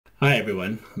Hi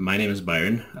everyone, my name is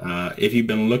Byron. If you've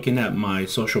been looking at my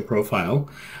social profile,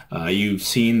 you've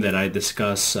seen that I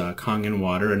discuss Kangen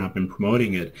Water and I've been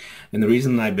promoting it. And the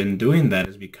reason I've been doing that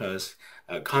is because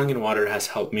Kangen Water has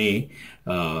helped me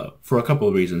for a couple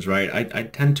of reasons, right? I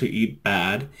tend to eat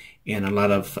bad and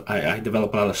I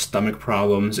develop a lot of stomach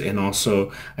problems, and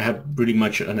also I have pretty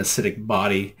much an acidic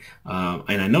body.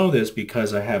 And I know this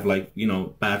because I have, like,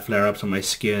 bad flare-ups on my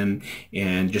skin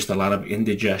and just a lot of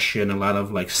indigestion, a lot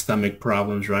of like stomach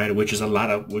problems, right? Which is a lot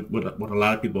of what a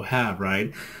lot of people have,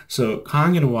 right? So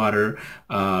Kangen water,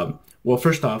 well,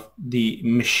 first off, the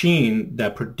machine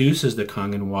that produces the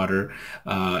Kangen water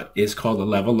is called the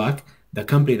Level Luck. The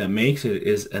company that makes it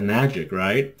is Enagic,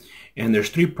 right? And there's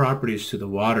three properties to the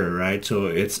water, right? So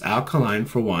it's alkaline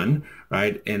for one,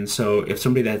 right? And so if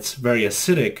somebody that's very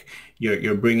acidic,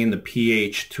 you're bringing the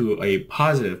pH to a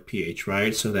positive pH,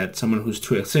 right? So that someone who's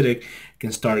too acidic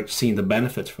can start seeing the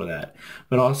benefits for that.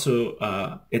 But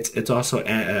also, it's also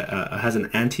has an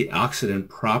antioxidant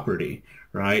property,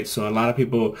 right? So a lot of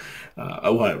people,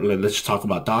 let's talk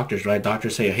about doctors, right?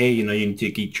 Doctors say, hey, you need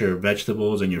to eat your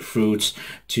vegetables and your fruits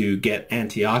to get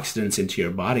antioxidants into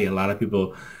your body. A lot of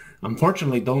people,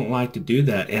 unfortunately, don't like to do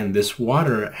that, and this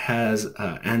water has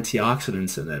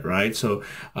antioxidants in it, right? So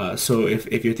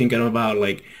if you're thinking about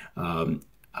like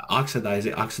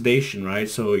oxidation, right?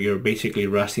 So you're basically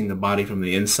rusting the body from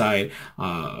the inside,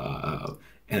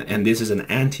 and this is an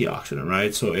antioxidant,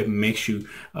 right? So it makes you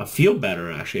feel better,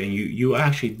 actually, and you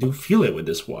actually do feel it with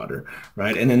this water,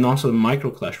 right? And then also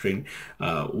microclustering.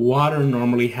 Water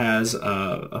normally has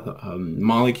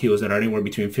molecules that are anywhere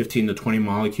between 15 to 20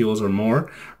 molecules or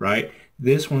more, right?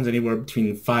 This one's anywhere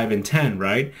between 5 and 10,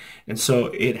 right? And so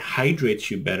it hydrates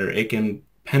you better. It can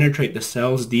penetrate the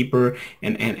cells deeper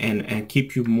and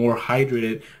keep you more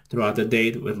hydrated throughout the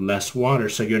day with less water,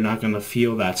 so you're not going to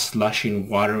feel that slushing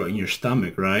water in your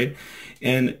stomach, right?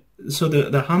 And so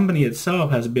the company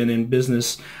itself has been in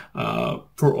business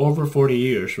for over 40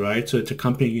 years, right? So it's a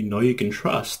company you can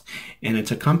trust, and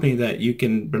it's a company that you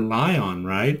can rely on,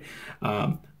 right?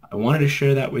 I wanted to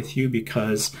share that with you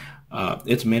because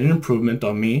it's made an improvement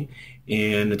on me,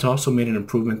 and it's also made an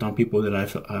improvement on people that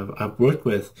I've worked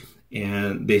with,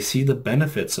 and they see the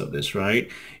benefits of this,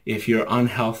 right? If you're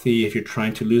unhealthy, if you're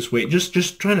trying to lose weight,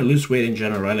 just trying to lose weight in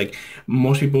general, right? Like,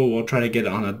 most people will try to get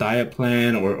on a diet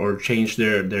plan or change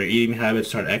their eating habits,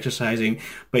 start exercising.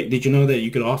 But did you know that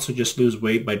you could also just lose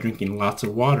weight by drinking lots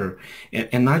of water,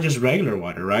 and not just regular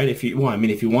water, right? If you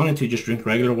wanted to just drink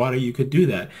regular water, you could do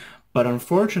that. But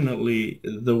unfortunately,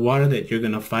 the water that you're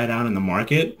going to find out in the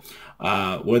market,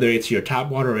 whether it's your tap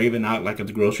water or even out like at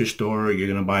the grocery store, you're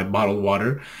going to buy bottled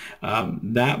water.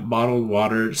 That bottled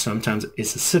water sometimes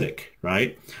is acidic,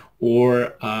 right?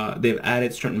 Or they've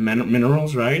added certain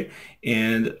minerals, right?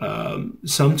 And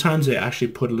sometimes they actually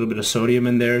put a little bit of sodium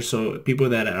in there. So people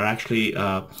that are actually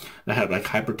that have like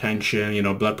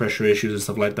hypertension, blood pressure issues and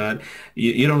stuff like that,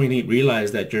 you don't really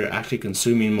realize that you're actually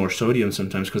consuming more sodium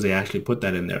sometimes because they actually put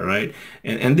that in there, right?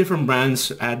 And different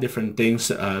brands add different things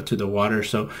to the water.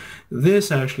 So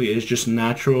this actually is just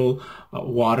natural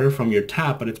water from your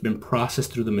tap, but it's been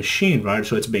processed through the machine, right?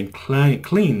 So it's been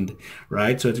cleaned,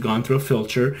 right? So it's gone through a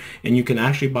filter, and you can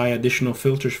actually buy additional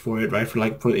filters for it, right? For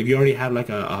if you already have like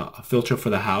a filter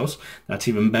for the house, that's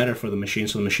even better for the machine.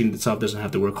 So the machine itself doesn't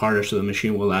have to work harder, so the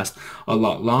machine will last a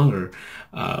lot longer.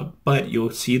 But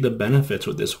you'll see the benefits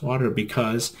with this water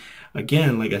because,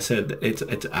 again, like I said,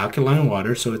 it's alkaline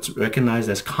water, so it's recognized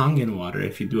as Kangen water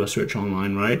if you do a search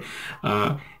online, right?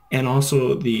 And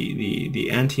also the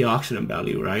antioxidant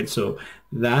value, right? So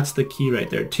that's the key right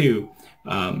there too.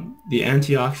 The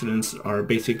antioxidants are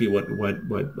basically what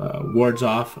wards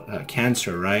off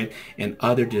cancer, right, and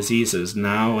other diseases.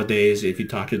 Nowadays, if you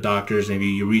talk to doctors, maybe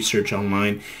you research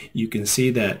online, you can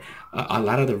see that a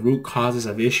lot of the root causes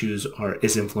of issues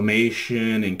is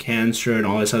inflammation and cancer and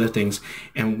all these other things.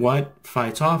 And what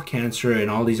fights off cancer and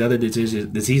all these other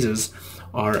diseases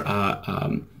are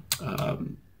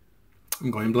I'm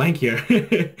going blank here.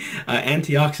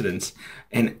 Antioxidants,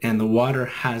 and the water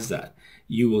has that.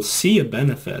 You will see a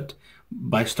benefit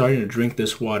by starting to drink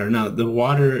this water. Now, the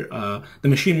water, the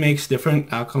machine makes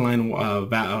different alkaline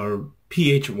or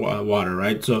pH water,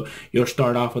 right? So you'll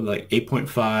start off with like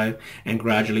 8.5 and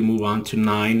gradually move on to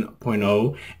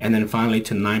 9.0 and then finally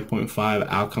to 9.5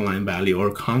 alkaline value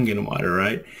or Kangen water,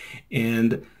 right?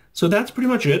 And So that's pretty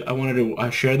much it. I wanted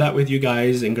to share that with you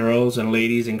guys and girls and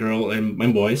ladies and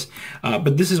and boys.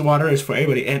 But this is water is for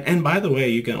everybody. And by the way,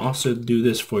 you can also do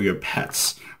this for your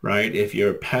pets, right? If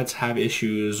your pets have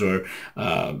issues or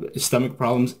stomach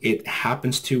problems, it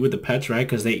happens too with the pets, right?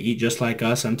 Because they eat just like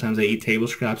us. Sometimes they eat table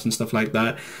scraps and stuff like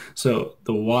that. So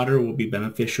the water will be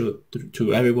beneficial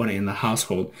to everyone in the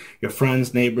household, your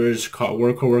friends, neighbors,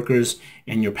 coworkers,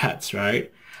 and your pets, right?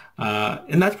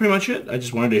 And that's pretty much it. I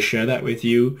just wanted to share that with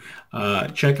you.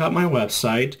 Check out my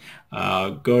website.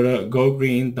 Go to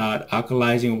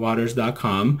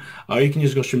gogreen.alkalizingwaters.com, or you can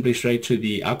just go simply straight to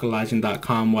the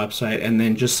alkalizing.com website and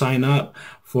then just sign up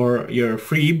for your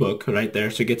free ebook right there.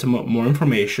 So get some more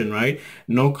information, right?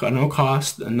 No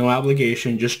cost, no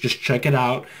obligation. Just check it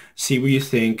out. See what you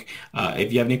think.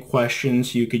 If you have any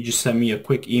questions, you could just send me a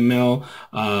quick email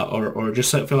or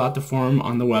just fill out the form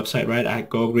on the website, right, at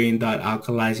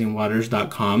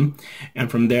gogreen.alkalizingwaters.com. And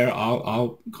from there,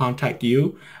 I'll contact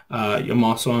you. I'm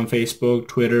also on Facebook,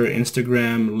 Twitter,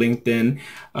 Instagram, LinkedIn.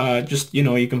 Just,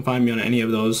 you can find me on any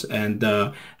of those. And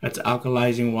that's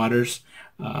Alkalizing Waters.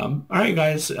 All right,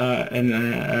 guys, and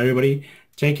everybody,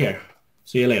 take care.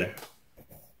 See you later.